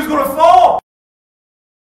like he was going to fall.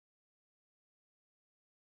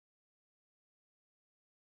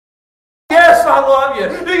 "Yes, I love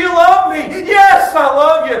you. Do you love me?" "Yes, I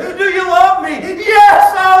love you. Do you love me?" love me?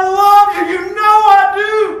 Yes, I love you. You know I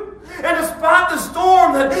do. And despite the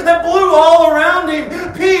storm that blew all around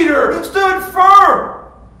him, Peter stood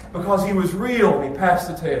firm because he was real and he passed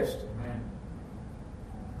the test. Amen.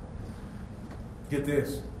 Get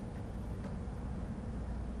this.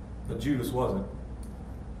 But Judas wasn't.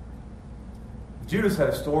 Judas had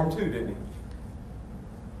a storm too, didn't he?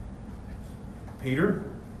 Peter,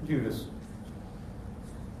 Judas,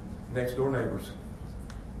 next door neighbors.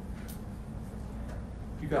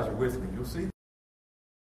 If you guys are with me, you'll see.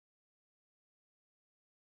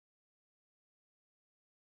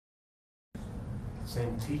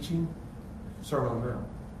 Same teaching, Sermon on the Mount.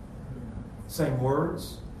 Same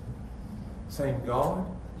words, same God.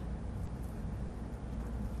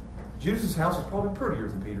 Judas' house was probably prettier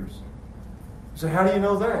than Peter's. So how do you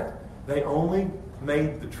know that? They only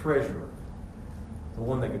made the treasurer the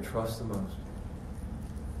one they could trust the most.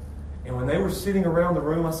 And when they were sitting around the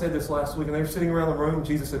room, I said this last week, and they were sitting around the room,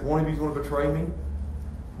 Jesus said, one of you is going to betray me.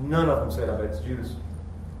 None of them said, I bet it's Judas.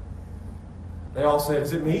 They all said,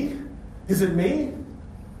 is it me? Is it me?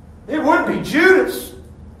 It wouldn't be Judas.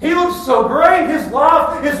 He looks so great. His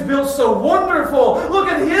life is built so wonderful. Look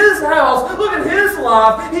at his house. Look at his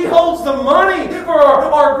life. He holds the money for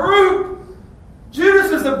our group.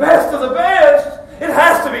 Judas is the best of the best. It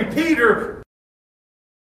has to be Peter.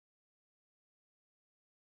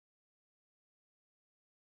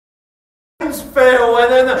 Fell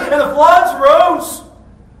and the floods rose.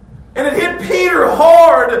 And it hit Peter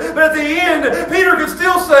hard. But at the end, Peter could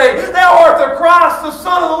still say, Thou art the Christ, the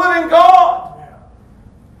Son of the living God. Yeah.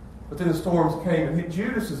 But then the storms came and hit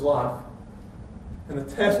Judas' life. And the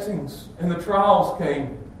testings and the trials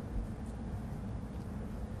came.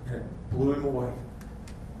 And it blew him away.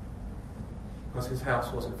 Because his house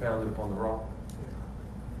wasn't founded upon the rock.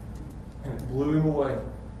 And it blew him away.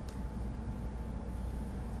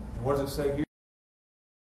 And what does it say here?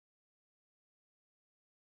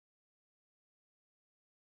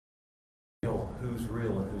 Who's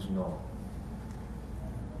real and who's not.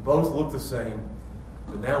 Both look the same,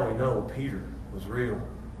 but now we know Peter was real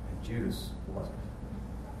and Judas wasn't.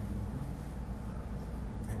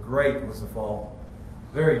 And great was the fall.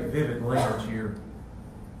 Very vivid language here.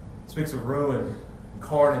 It speaks of ruin and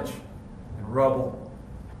carnage and rubble.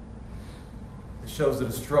 It shows the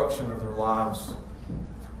destruction of their lives.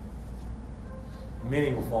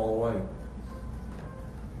 Many will fall away.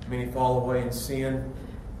 Many fall away in sin.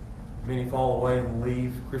 Many fall away and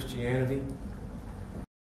leave Christianity.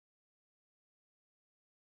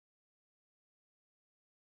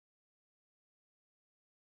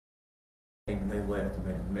 And they left and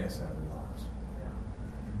made a mess out of their lives.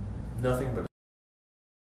 Nothing but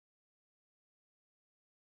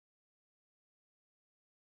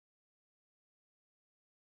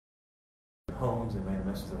homes, they made a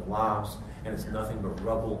mess of their lives, and it's nothing but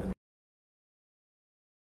rubble and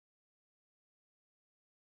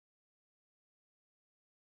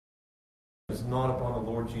is not upon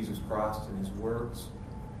the Lord Jesus Christ and His words.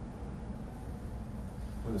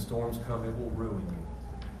 When the storms come, it will ruin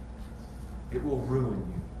you. It will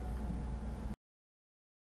ruin you.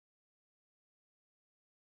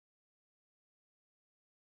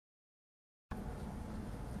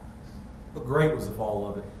 But great was the fall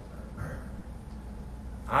of it.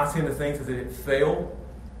 I tend to think that it failed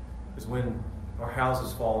is when our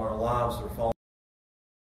houses fall and our lives are falling.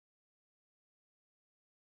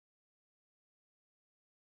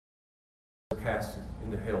 Cast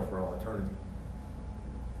into hell for all eternity.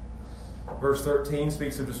 Verse 13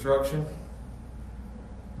 speaks of destruction.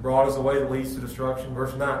 Broad is the way that leads to destruction.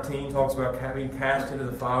 Verse 19 talks about being cast into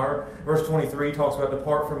the fire. Verse 23 talks about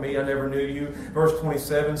depart from me, I never knew you. Verse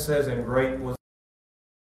 27 says, and great was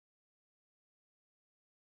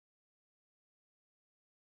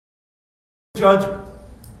judgment.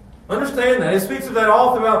 Understand that. It speaks of that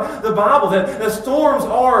all throughout the Bible, that storms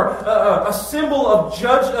are a symbol of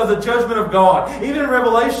the judgment of God. Even in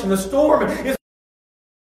Revelation, the storm is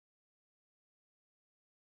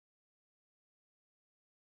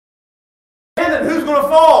who's going to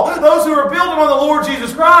fall? Those who are built upon the Lord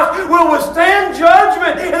Jesus Christ will withstand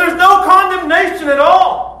judgment, and there's no condemnation at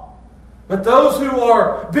all. But those who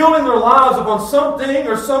are building their lives upon something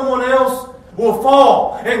or someone else will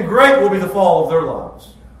fall, and great will be the fall of their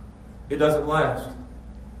lives. It doesn't last.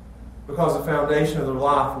 Because the foundation of their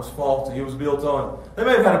life was faulty. It was built on. They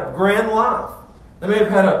may have had a grand life. They may have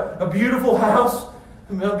had a beautiful house.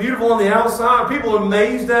 Beautiful on the outside. People are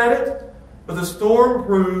amazed at it. But the storm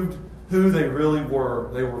proved who they really were.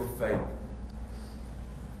 They were fake.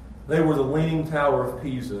 They were the Leaning Tower of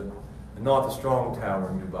Pisa and not the Strong Tower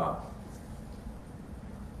in Dubai.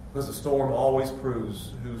 Because the storm always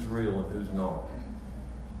proves who's real and who's not.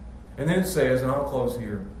 And then it says, and I'll close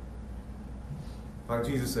here, like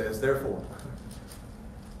Jesus says, therefore.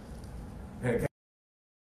 And it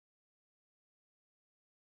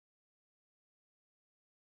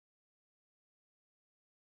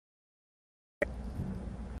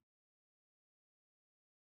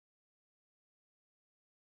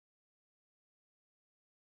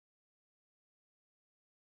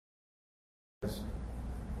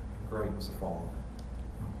great is the fall.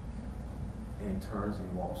 And he turns and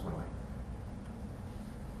he walks away.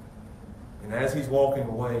 And as he's walking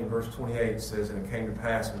away, verse 28 says, and it came to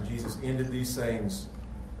pass when Jesus ended these sayings,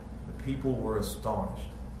 the people were astonished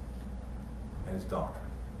at his doctrine.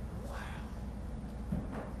 Wow.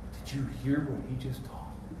 Did you hear what he just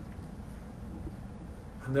taught?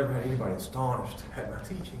 I've never had anybody astonished at my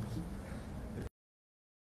teachings.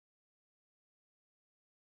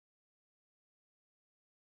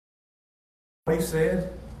 What he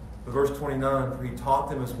said, verse 29, for he taught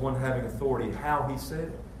them as one having authority. How he said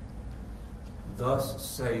it. Thus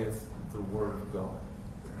saith the word of God.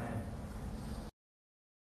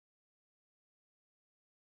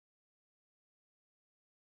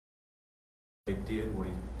 They did what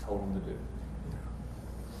he told them to do.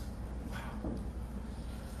 Wow.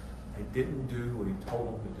 They didn't do what he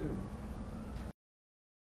told them to do.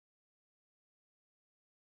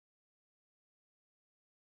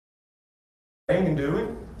 And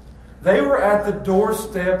doing, they were at the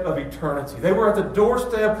doorstep of eternity. They were at the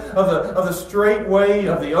doorstep of the straight way,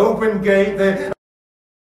 of the open gate. There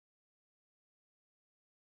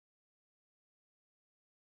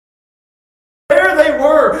they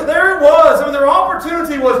were. There it was. I mean, their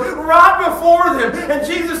opportunity was right before them. And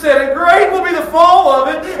Jesus said, and great will be the fall of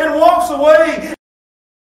it, and walks away.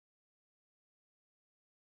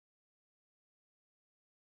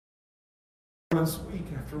 Week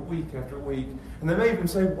after week after week. And they may even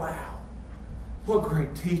say, wow, what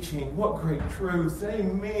great teaching, what great truth,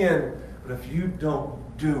 amen. But if you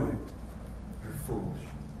don't do it, you're foolish.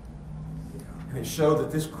 And it showed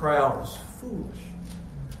that this crowd was foolish.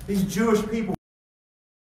 These Jewish people.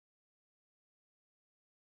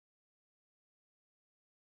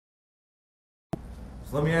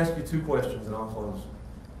 So let me ask you two questions and I'll close.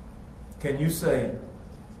 Can you say,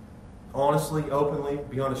 honestly, openly,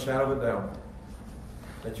 beyond a shadow of a doubt,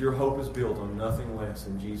 that your hope is built on nothing less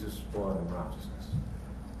than Jesus' blood and righteousness?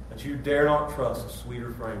 That you dare not trust a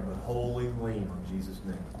sweeter frame, but wholly lean on Jesus'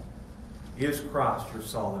 name. Is Christ your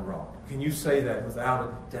solid rock? Can you say that without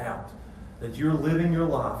a doubt? That you're living your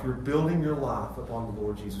life, you're building your life upon the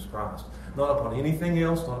Lord Jesus Christ. Not upon anything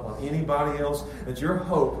else, not upon anybody else. That your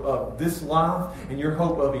hope of this life and your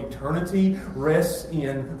hope of eternity rests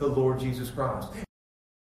in the Lord Jesus Christ.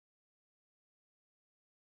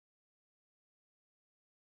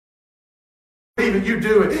 It, you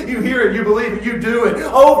do it. You hear it, you believe it, you do it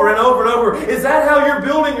over and over and over. Is that how you're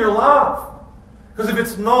building your life? Because if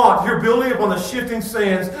it's not, you're building upon the shifting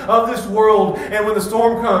sands of this world, and when the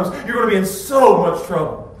storm comes, you're going to be in so much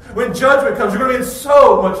trouble. When judgment comes, you're going to be in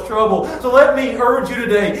so much trouble. So let me urge you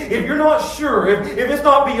today, if you're not sure, if it's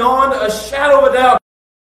not beyond a shadow of a doubt,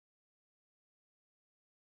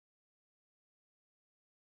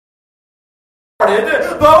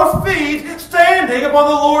 both feet standing upon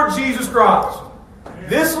the Lord Jesus Christ.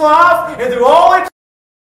 This life and through all eternity.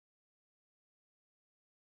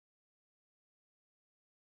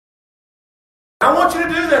 I want you to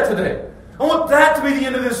do that today. I want that to be the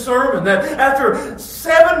end of this sermon. That after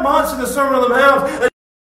 7 months in the Sermon on the Mount,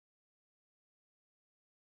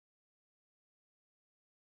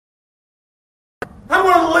 I'm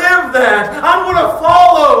going to live that. I'm going to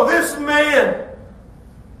follow this man.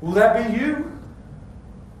 Will that be you?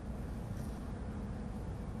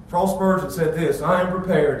 Charles Spurgeon said this, I am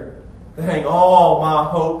prepared to hang all my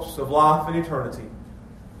hopes of life and eternity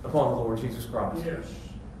upon the Lord Jesus Christ. Yes.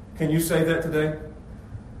 Can you say that today?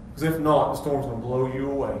 Because if not, the storm's going to blow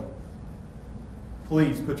you away.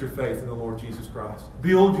 Please put your faith in the Lord Jesus Christ.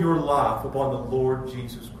 Build your life upon the Lord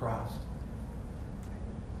Jesus Christ.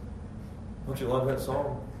 Don't you love that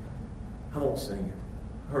song? I won't sing it.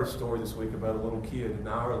 I heard a story this week about a little kid in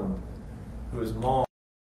Ireland who his mom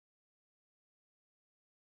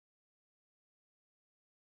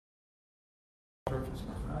churches.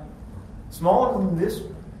 Smaller than this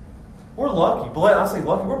one. We're lucky. I say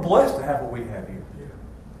lucky. We're blessed to have what we have here.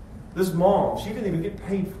 This mom, she didn't even get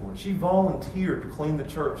paid for it. She volunteered to clean the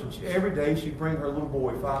church. And every day she'd bring her little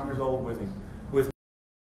boy, 5 years old, with him.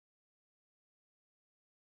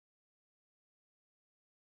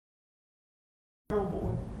 Little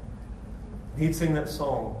boy. He'd sing that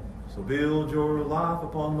song. So build your life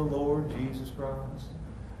upon the Lord Jesus Christ.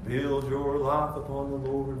 Build your life upon the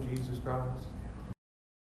Lord Jesus Christ.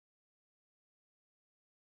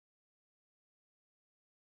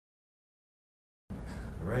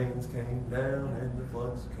 The rains came down and the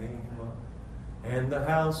floods came up, and the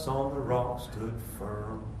house on the rock stood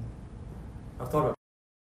firm. I thought of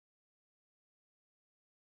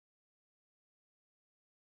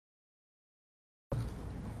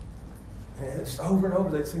and it's over and over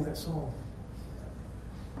they'd sing that song.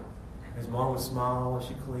 His mom would smile as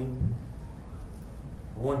she cleaned.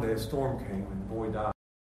 One day a storm came and the boy died.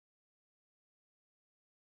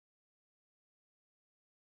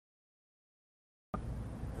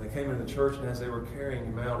 And they came into the church, and as they were carrying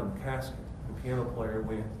him out in the casket, the piano player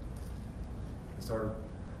went and started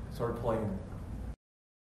playing it.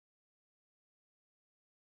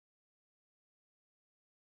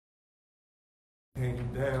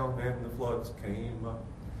 Came down and the floods came up.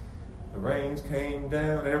 The rains came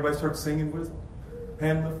down, and everybody started singing with them.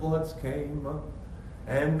 And the floods came up,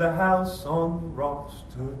 and the house on the rock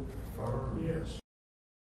stood firm. Yes.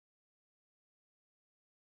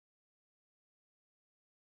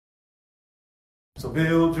 So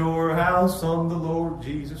build your house on the Lord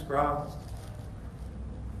Jesus Christ.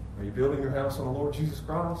 Are you building your house on the Lord Jesus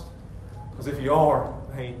Christ? Because if you are,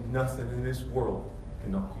 ain't nothing in this world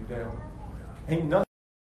can knock you down. Ain't nothing.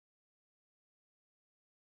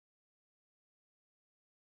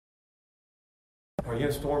 Are you in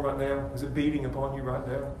a storm right now? Is it beating upon you right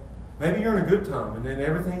now? Maybe you're in a good time and then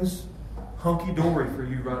everything's hunky-dory for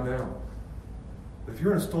you right now. But if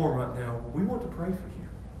you're in a storm right now, we want to pray for you.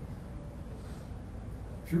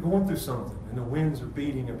 If you're going through something and the winds are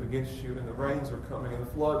beating up against you and the rains are coming and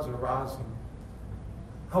the floods are rising,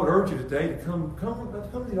 I would urge you today to come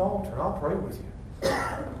to the altar and I'll pray with you.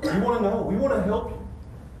 We want to know. We want to help you.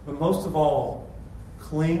 But most of all,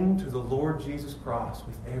 cling to the Lord Jesus Christ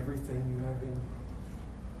with everything you have in you.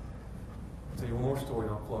 I'll tell you one more story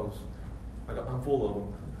and I'll close. I'm full of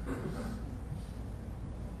them.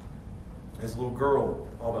 As a little girl,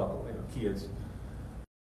 all about kids.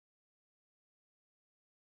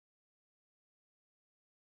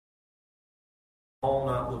 All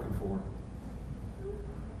night looking for her.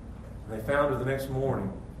 And they found her the next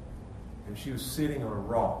morning, and she was sitting on a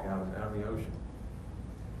rock out in the ocean.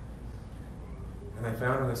 And they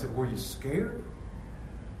found her and they said, "Were you scared?"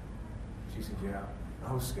 She said, "Yeah,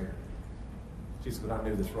 I was scared." She said, "But I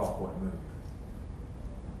knew this rock wasn't moving."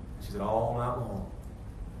 She said, "All night long,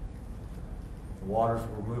 the waters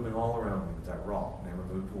were moving all around me, but that rock never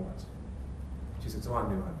moved once." She said, "So I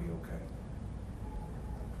knew I'd be okay."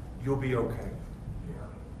 You'll be okay.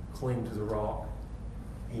 Cling to the rock.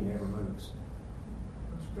 He never moves.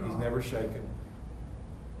 He's never shaken.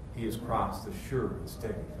 He is Christ, the sure and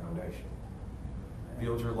steady foundation.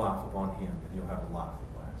 Build your life upon Him, and you'll have a life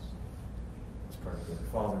that lasts. Let's pray together.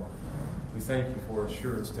 Father, we thank you for a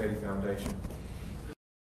sure and steady foundation.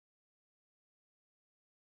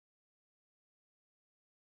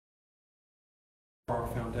 Our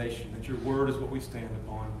foundation, that your word is what we stand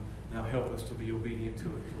upon. Now help us to be obedient to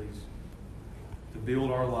it, please. To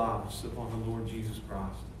build our lives upon the Lord Jesus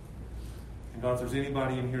Christ. And God, if there's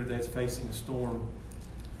anybody in here that's facing a storm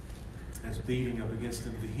that's beating up against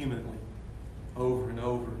them vehemently over and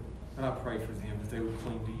over, and I pray for them that they would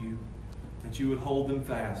cling to you, that you would hold them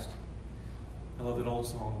fast. I love that old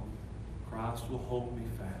song, Christ will hold me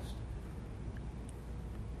fast.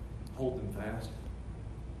 Hold them fast.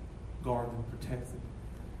 Guard them, protect them.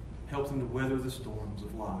 Help them to weather the storms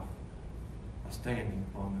of life by standing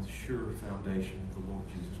upon the sure foundation of the Lord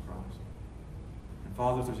Jesus Christ. And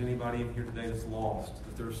Father, if there's anybody in here today that's lost,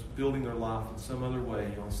 that they're building their life in some other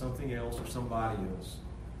way, on something else or somebody else,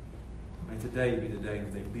 may today be the day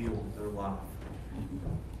that they build their life.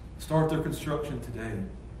 Start their construction today.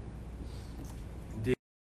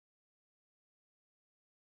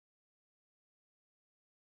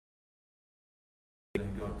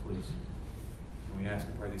 God, please. And we ask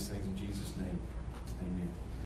and pray these things in Jesus' name. Amen.